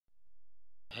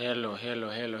Hello.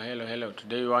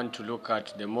 Today we want to look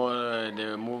at the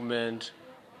movement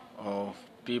of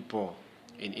people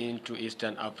into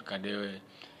Eastern Africa, the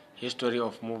history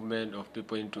of movement of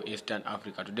people into Eastern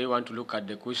Africa. Today we want to look at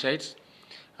the Kushites,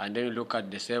 and then we look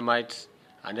at the Semites,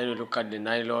 and then we look at the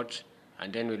Nilotes,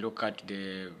 and then we look at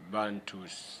the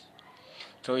Bantus.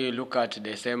 So you look at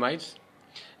the Semites.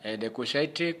 The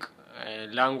Cushitic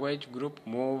language group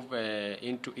moved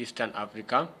into Eastern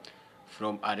Africa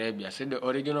from Arabia. So the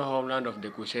original homeland of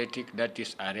the Cushitic, that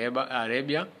is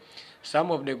Arabia.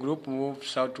 Some of the group moved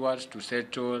southwards to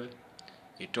settle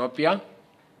Ethiopia,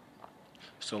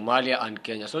 Somalia, and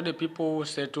Kenya. So the people who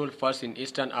settled first in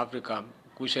Eastern Africa,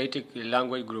 Cushitic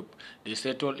language group, they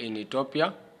settled in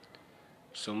Ethiopia,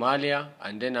 Somalia,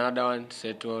 and then another one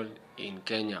settled in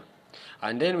Kenya.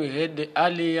 And then we had the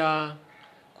earlier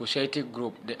Cushitic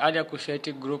group. The earlier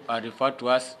Cushitic group are referred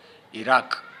to as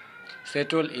Iraq,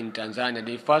 settled in Tanzania.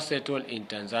 They first settled in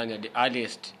Tanzania, the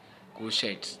earliest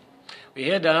Cushites. We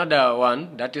had another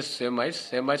one, that is Semites.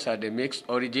 Semites are the mixed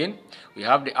origin. We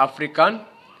have the African,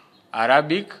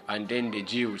 Arabic, and then the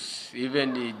Jews.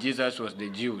 Even Jesus was the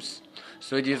Jews.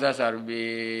 So Jesus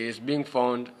is being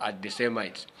found at the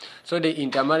Semites. So they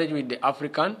intermarried with the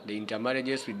African, the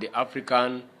intermarriages with the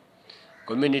African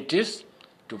communities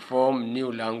to form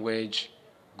new language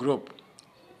group.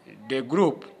 The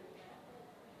group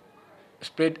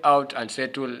spread out and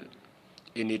settled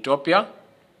in Ethiopia,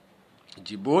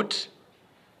 Djibouti,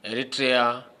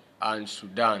 Eritrea, and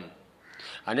Sudan.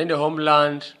 And then the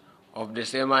homeland of the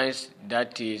Semites,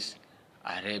 that is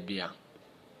Arabia.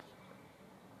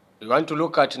 We want to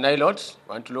look at Nilotes.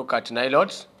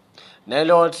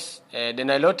 Nilotes, the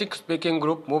Nilotic speaking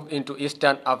group moved into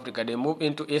Eastern Africa. They moved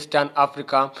into Eastern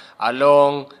Africa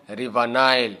along River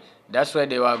Nile. That's why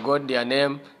they got their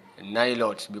name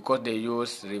Nilotes, because they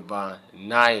use River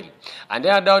Nile. And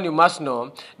then down you must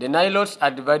know, the Nilotes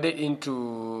are divided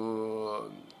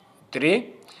into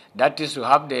three. That is, we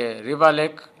have the River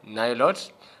Lake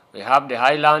Nilotes, we have the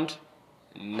Highland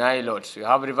Nilotes, we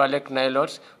have River Lake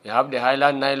Nilotes, we have the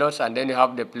Highland Nilotes, and then you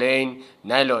have the Plain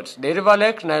Nilotes. The River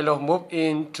Lake Nilotes moved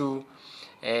into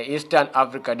Eastern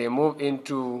Africa. They moved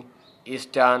into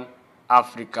Eastern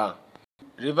Africa.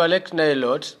 River Lake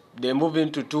Nilotes, they moved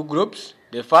into two groups.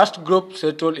 The first group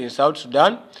settled in South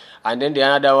Sudan, and then the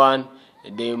other one,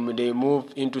 they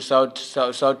moved into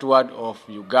southward of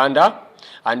Uganda.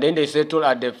 And then they settled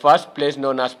at the first place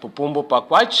known as Pupumbu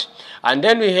Pakwach. And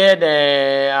then we had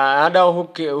another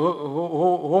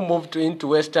who moved into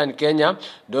Western Kenya.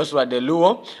 Those were the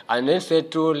Luo, and then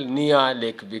settled near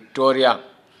Lake Victoria.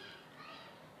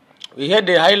 We had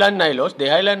the Highland Nilotes. The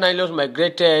Highland Nilotes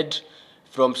migrated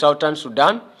from southern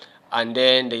Sudan, and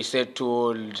then they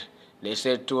settled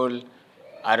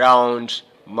around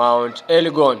Mount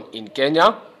Elgon in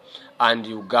Kenya and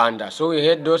Uganda. So we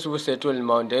had those who settled in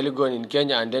Mount Elgon in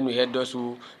Kenya, and then we had those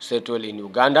who settled in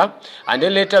Uganda. And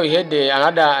then later we had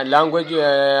another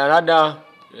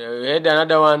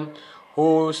one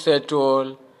who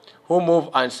moved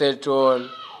and settled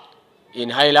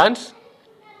in Highlands,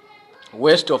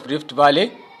 west of Rift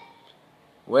Valley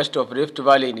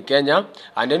in Kenya.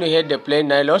 And then we had the Plain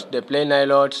Nilotes. The Plain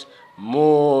Nilotes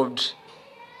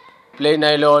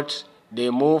they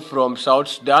moved from South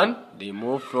Sudan. They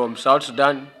moved from South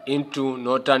Sudan into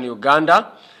northern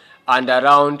Uganda and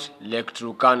around Lake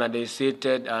Turkana. They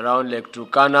settled around Lake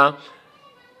Turkana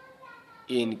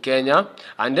in Kenya.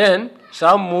 And then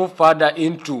some moved further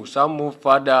into southern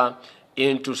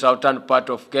part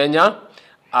of Kenya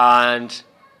and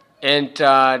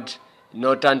entered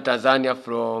northern Tanzania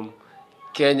from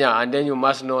Kenya. And then you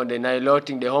must know the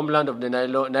Niloting, the homeland of the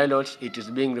Nilotes, it is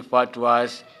being referred to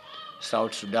as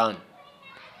South Sudan.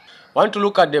 Want to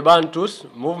look at the Bantus,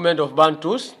 movement of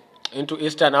Bantus into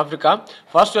Eastern Africa.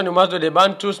 First one, you must know the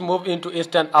Bantus moved into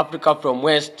Eastern Africa from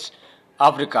West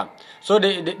Africa. So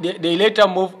they later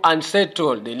moved and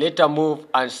settled.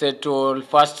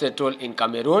 First settled in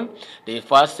Cameroon. They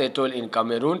first settled in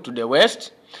Cameroon to the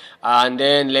west, and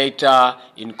then later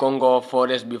in Congo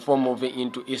Forest before moving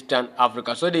into Eastern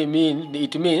Africa. So it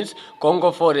means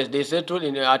Congo Forest. They settled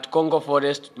at Congo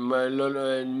Forest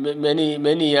many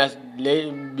years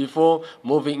before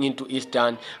moving into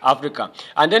Eastern Africa.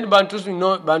 And then Bantus,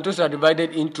 Bantus are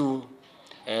divided into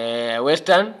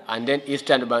Western and then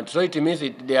Eastern Bantus. So it means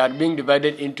they are being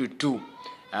divided into two.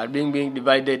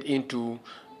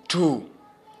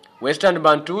 Western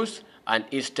Bantus and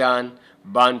Eastern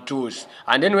Bantus.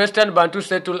 And then Western Bantus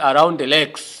settled around the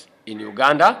lakes in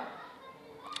Uganda.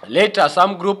 Later,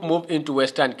 some group moved into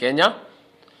Western Kenya.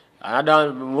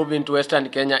 Another moved into Western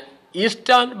Kenya.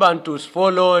 Eastern Bantus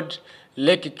followed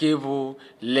Lake Kivu,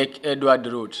 Lake Edward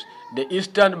route. The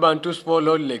Eastern Bantus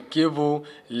followed Lake Kivu,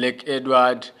 Lake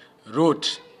Edward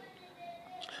route.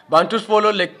 Bantus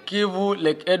followed Lake Kivu,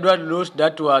 Lake Edward routes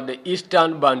that were the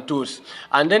Eastern Bantus.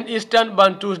 And then Eastern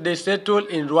Bantus, they settled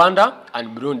in Rwanda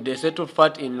and Burundi. They settled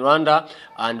first in Rwanda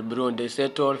and Burundi. They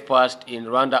settled first in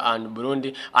Rwanda and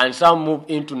Burundi. And some moved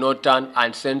into northern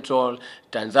and central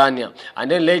Tanzania. And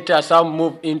then later some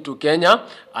moved into Kenya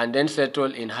and then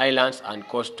settled in highlands and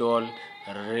coastal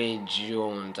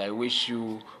regions. I wish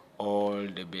you all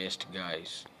the best,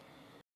 guys.